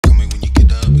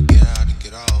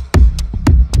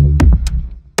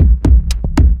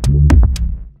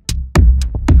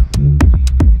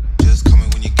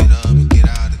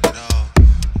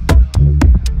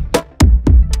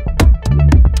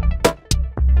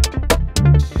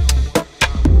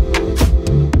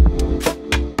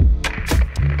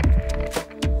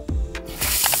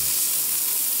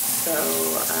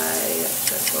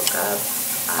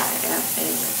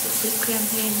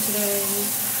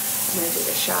I'm gonna take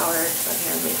a shower because I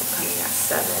have makeup coming at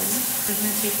 7. I'm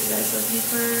gonna take you guys with me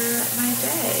for my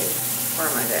day.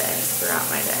 Throughout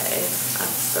my day.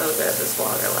 I'm so good at this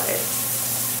vlogger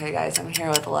life. Hey guys, I'm here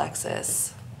with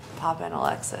Alexis. Pop in,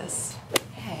 Alexis.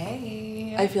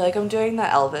 Hey. I feel like I'm doing the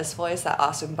Elvis voice that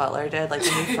Austin Butler did, like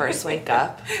when you first wake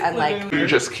up. And like you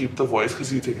just keep the voice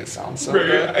because you think it sounds so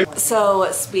good. So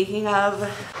speaking of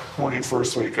when you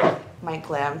first wake up, my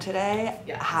glam today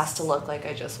has to look like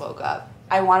I just woke up.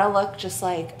 I want to look just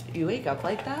like you wake up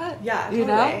like that. Yeah, you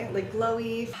totally. know, like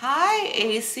glowy. Hi,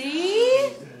 AC.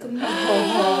 What's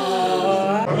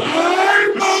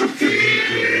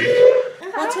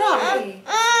wrong?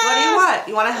 What do you want?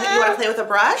 You want to play with a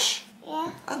brush?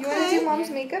 Yeah. Okay. You want to do mom's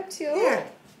makeup too? Here,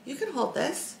 you can hold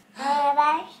this.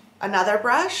 Brush? Another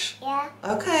brush? Yeah.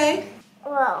 Okay.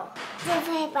 Whoa.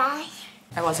 Different brush.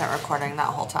 I wasn't recording that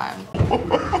whole time.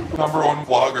 #1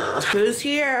 vlogger. Who's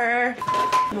here?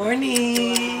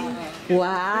 Morning.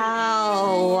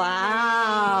 Wow.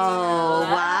 Wow.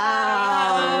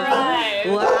 Wow.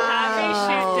 Wow. Happy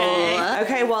shoot day.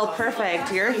 Okay, well,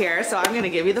 perfect. You're here, so I'm gonna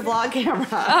give you the vlog camera.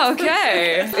 Oh,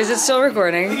 okay. Is it still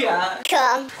recording? Yeah.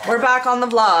 Come. We're back on the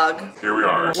vlog. Here we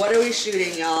are. What are we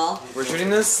shooting, y'all? We're shooting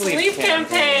the sleep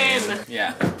campaign.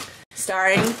 Yeah,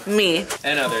 Starring me.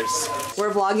 and others.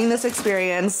 We're vlogging this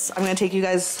experience. I'm gonna take you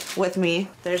guys with me.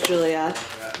 There's Julia.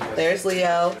 There's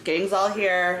Leo. Gang's all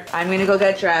here. I'm gonna go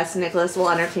get dressed. Nicholas will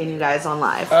entertain you guys on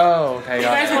live. Oh, okay.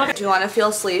 Got it. Do you want to feel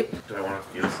asleep? Do I want to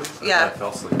feel sleep? Yeah. I fell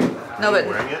asleep. No, Are but you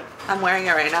wearing it? I'm wearing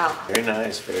it right now. Very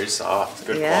nice, very soft,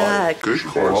 good Yeah. quality. Good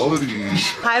quality.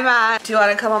 Hi, Matt. Do you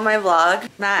want to come on my vlog?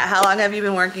 Matt, how long have you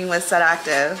been working with Set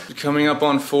Active? Coming up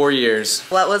on 4 years.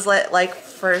 What was it like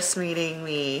first meeting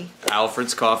me?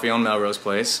 Alfred's Coffee on Melrose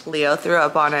Place. Leo threw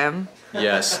up on him.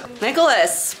 Yes.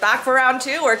 Nicholas, back for round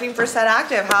 2, working for Set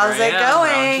Active. How's it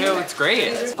going? Round 2, it's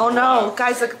great. Oh no,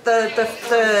 guys,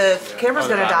 the camera's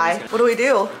gonna die. What do we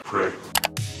do? Pray.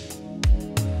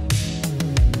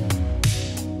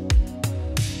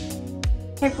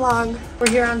 Hey vlog, we're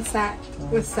here on set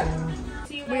with Sam.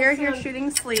 We are here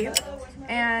shooting Sleep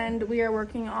and we are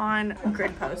working on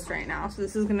grid post right now. So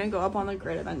this is gonna go up on the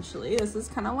grid eventually. This is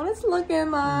kind of what it's looking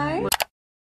like.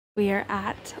 We are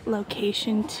at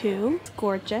location 2. It's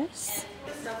gorgeous.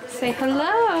 Say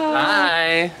hello.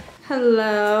 Hi.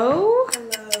 Hello.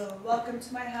 Hello, welcome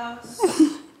to my house.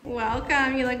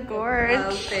 Welcome, you look gorgeous. Oh,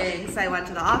 thanks. I went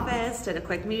to the office, did a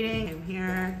quick meeting. I'm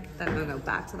here. Then I'm gonna go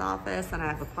back to the office. Then I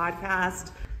have a podcast.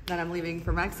 Then I'm leaving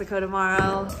for Mexico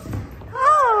tomorrow.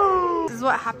 Oh! This is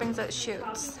what happens at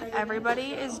shoots.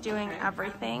 Everybody is doing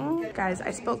everything. Guys, I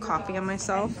spilled coffee on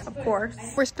myself, of course.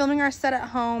 We're filming our set at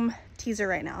home teaser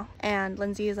right now. And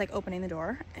Lindsay is like opening the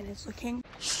door and it's looking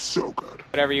So good.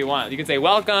 Whatever you want. You can say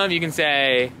welcome, you can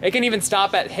say, it can even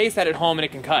stop at hey, set it home, and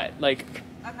it can cut. Like,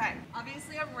 Okay,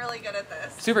 obviously I'm really good at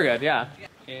this. super good, yeah.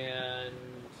 And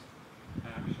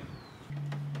action.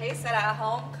 Hey, sit at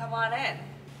home, come on in.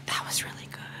 That was really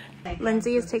good.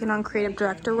 Lindsay is taking on creative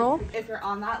director role. If you're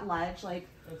on that ledge, like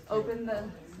open the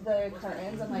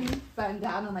curtains and like bend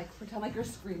down and like pretend like you're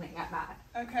screaming at Matt.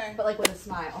 Okay. But like with a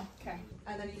smile. Okay.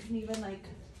 And then you can even like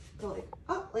go like,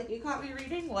 oh, like you caught me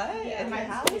reading what? In my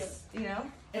house? You know?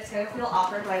 It's gonna feel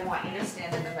awkward, but I want you to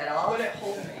stand in the middle. Would it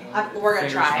hold me? We're gonna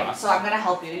Fingers try. crossed. So I'm gonna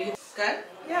help you. You good?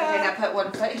 Yeah. Okay, now put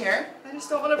one foot here. I just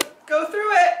don't want to go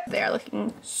through it. They are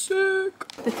looking sick.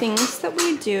 The things that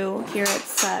we do here at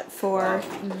set for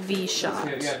the shot.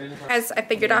 Guys, I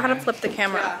figured out how to flip the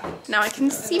camera. Now I can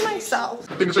see myself.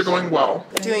 Things are going well.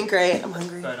 Doing great. I'm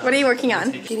hungry. What are you working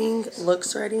on? Getting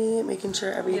looks ready, making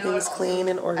sure everything's clean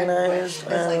and organized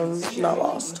and not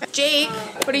lost. Jake,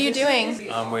 what are you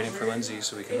doing? I'm waiting for Lindsay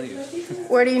so we can leave.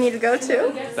 Where do you need to go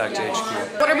to? Back to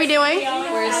HQ. What are we doing?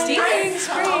 We're steaming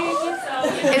spring.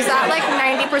 Is that like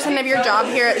 90% of your job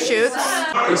here at shoots?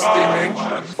 This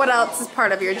theming. What else is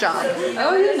part of your job?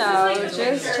 Oh, you know,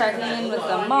 just checking in with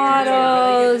the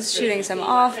models, shooting some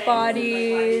off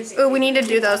bodies. Oh, we need to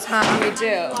do those, huh? We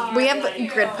do. We have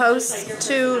grid posts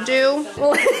to do.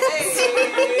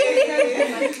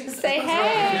 Say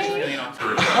hey.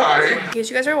 Hi. In case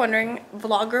you guys are wondering,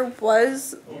 vlogger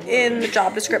was in the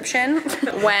job description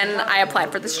when I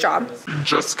applied for this job.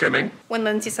 Just kidding. When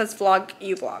Lindsay says vlog,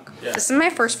 you vlog. This is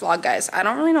my first vlog, guys. I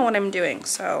don't really know what I'm doing,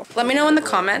 so let me know in the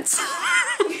comments.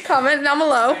 Comment down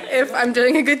below if I'm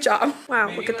doing a good job. Wow,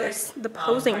 look at this. The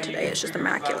posing today is just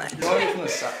immaculate.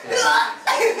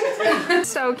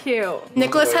 So cute.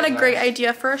 Nicholas had a great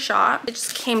idea for a shot. It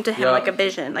just came to him like a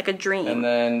vision, like a dream. And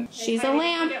then She's a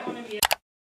lamp.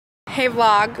 Hey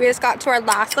vlog, we just got to our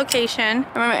last location.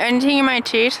 I'm emptying my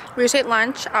teeth. We just ate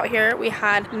lunch out here. We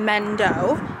had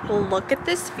Mendo. Look at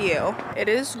this view. It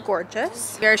is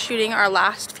gorgeous. We are shooting our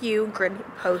last few grid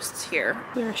posts here.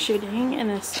 We are shooting in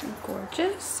this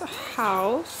gorgeous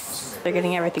house. They're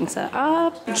getting everything set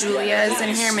up. Julia's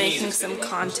in here making some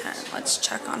content. Let's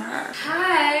check on her.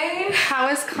 Hi! How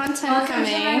is content Welcome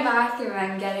to my coming? bathroom.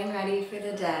 I'm getting ready for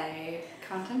the day.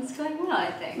 Content's going well, I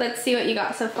think. Let's see what you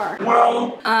got so far.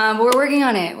 We're working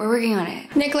on it. We're working on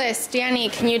it. Nicholas, Danny,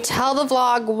 can you tell the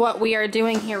vlog what we are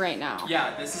doing here right now?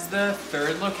 Yeah, this is the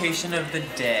third location of the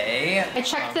day. I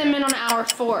checked them in on hour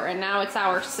 4 and now it's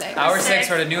hour 6. Hour 6,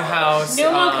 we're at a new house. New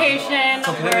location.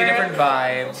 Completely We're different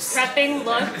vibes. Prepping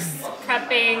looks,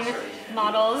 prepping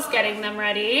models, getting them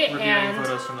ready, Reviewing and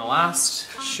photos from the last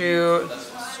shoot.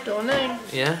 Stunning.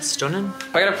 Yeah, stunning.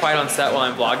 If I got a quiet on set while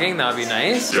I'm vlogging, that would be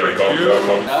nice. Quiet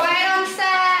on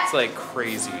set! It's like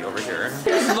crazy over here.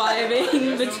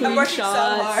 Vibing between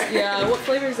shots. Yeah, what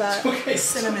flavor is that?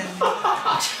 Cinnamon.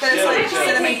 But it's like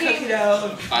cinnamon cookie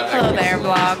dough. Hello there,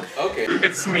 vlog. Okay.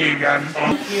 It's me again.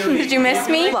 Did you miss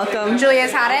me? Welcome.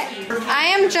 Julia's had it. I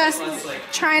am just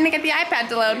trying to get the iPad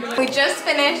to load. We just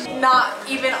finished, not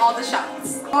even all the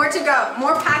shots. More to go,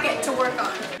 more packet to work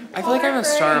on. I feel like I'm a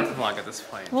star of the vlog at this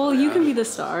point. Well, you can be the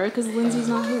star because Lindsay's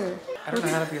not here. I don't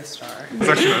know how to be a star. It's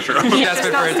actually not true.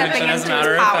 Desperate for attention as a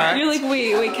matter of fact. You're like,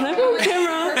 wait, can I be on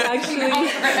camera? Actually.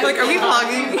 Like, are we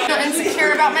vlogging? I'm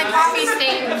insecure about my coffee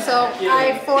stain, so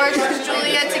I forced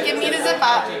Julia to give me the zip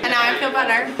up, and now I feel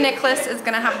better. Nicholas is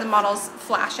gonna have the models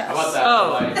flash us.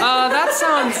 Oh, that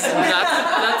sounds,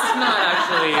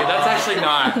 that's actually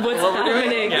not. What's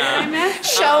happening? Yeah.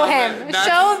 Show him, That's-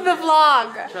 show the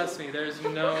vlog. Trust me, there's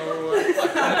no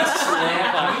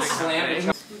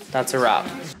slam. That's a wrap.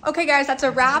 Okay guys, that's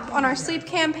a wrap on our sleep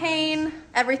campaign.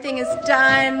 Everything is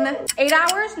done. 8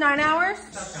 hours, 9 hours,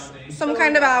 some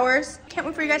kind of hours. Can't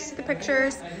wait for you guys to see the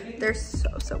pictures. They're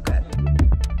so good.